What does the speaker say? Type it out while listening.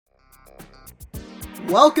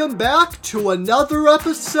Welcome back to another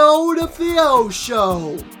episode of The O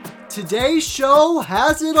Show. Today's show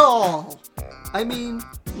has it all. I mean,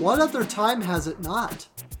 what other time has it not?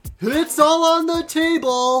 It's all on the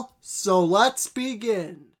table, so let's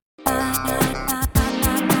begin.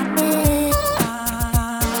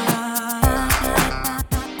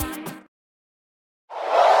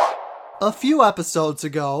 A few episodes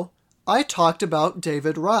ago, I talked about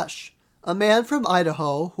David Rush, a man from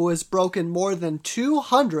Idaho who has broken more than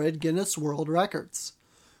 200 Guinness World Records.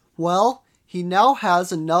 Well, he now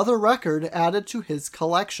has another record added to his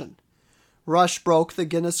collection. Rush broke the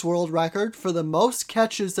Guinness World Record for the most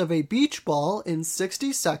catches of a beach ball in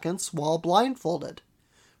 60 seconds while blindfolded.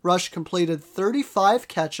 Rush completed 35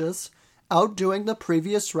 catches, outdoing the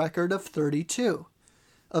previous record of 32.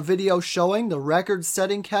 A video showing the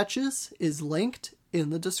record-setting catches is linked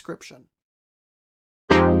in the description.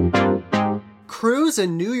 Crews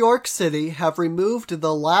in New York City have removed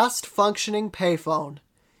the last functioning payphone.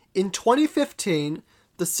 In 2015,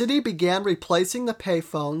 the city began replacing the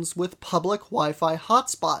payphones with public Wi-Fi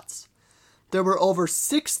hotspots. There were over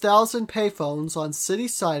 6,000 payphones on city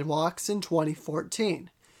sidewalks in 2014,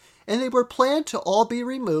 and they were planned to all be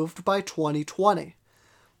removed by 2020.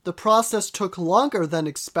 The process took longer than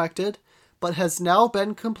expected, but has now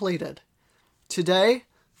been completed. Today,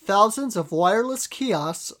 thousands of wireless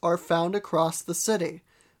kiosks are found across the city,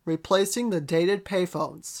 replacing the dated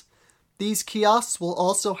payphones. These kiosks will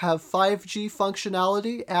also have 5G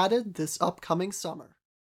functionality added this upcoming summer.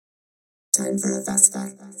 Time for a fast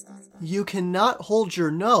fact. You cannot hold your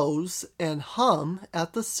nose and hum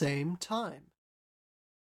at the same time.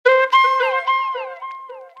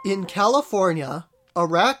 In California, a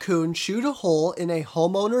raccoon chewed a hole in a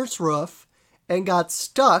homeowner's roof and got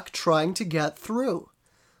stuck trying to get through.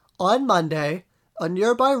 On Monday, a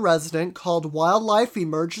nearby resident called Wildlife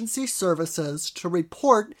Emergency Services to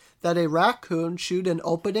report that a raccoon chewed an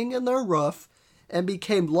opening in their roof and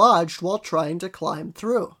became lodged while trying to climb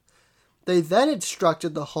through. They then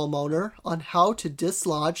instructed the homeowner on how to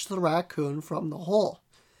dislodge the raccoon from the hole.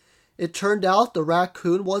 It turned out the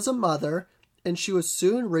raccoon was a mother, and she was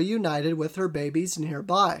soon reunited with her babies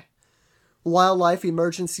nearby. Wildlife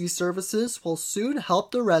Emergency Services will soon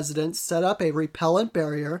help the residents set up a repellent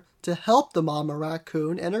barrier to help the mama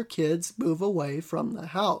raccoon and her kids move away from the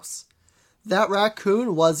house. That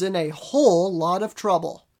raccoon was in a whole lot of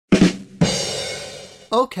trouble.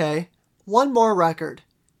 Okay, one more record.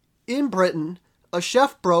 In Britain, a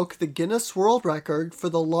chef broke the Guinness World Record for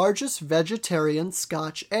the largest vegetarian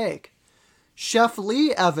Scotch egg. Chef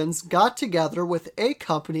Lee Evans got together with egg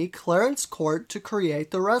company Clarence Court to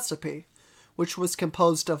create the recipe, which was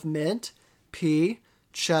composed of mint, pea,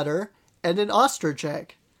 cheddar, and an ostrich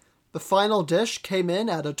egg. The final dish came in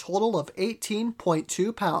at a total of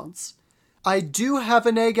 18.2 pounds. I do have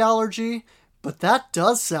an egg allergy, but that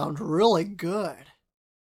does sound really good.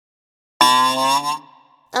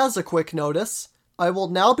 As a quick notice, I will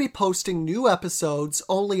now be posting new episodes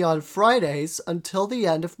only on Fridays until the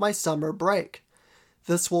end of my summer break.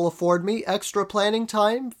 This will afford me extra planning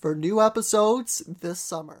time for new episodes this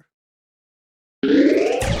summer.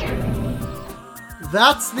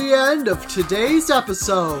 That's the end of today's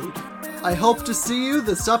episode. I hope to see you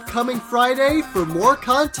this upcoming Friday for more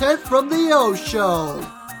content from The O Show.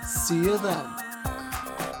 See you then.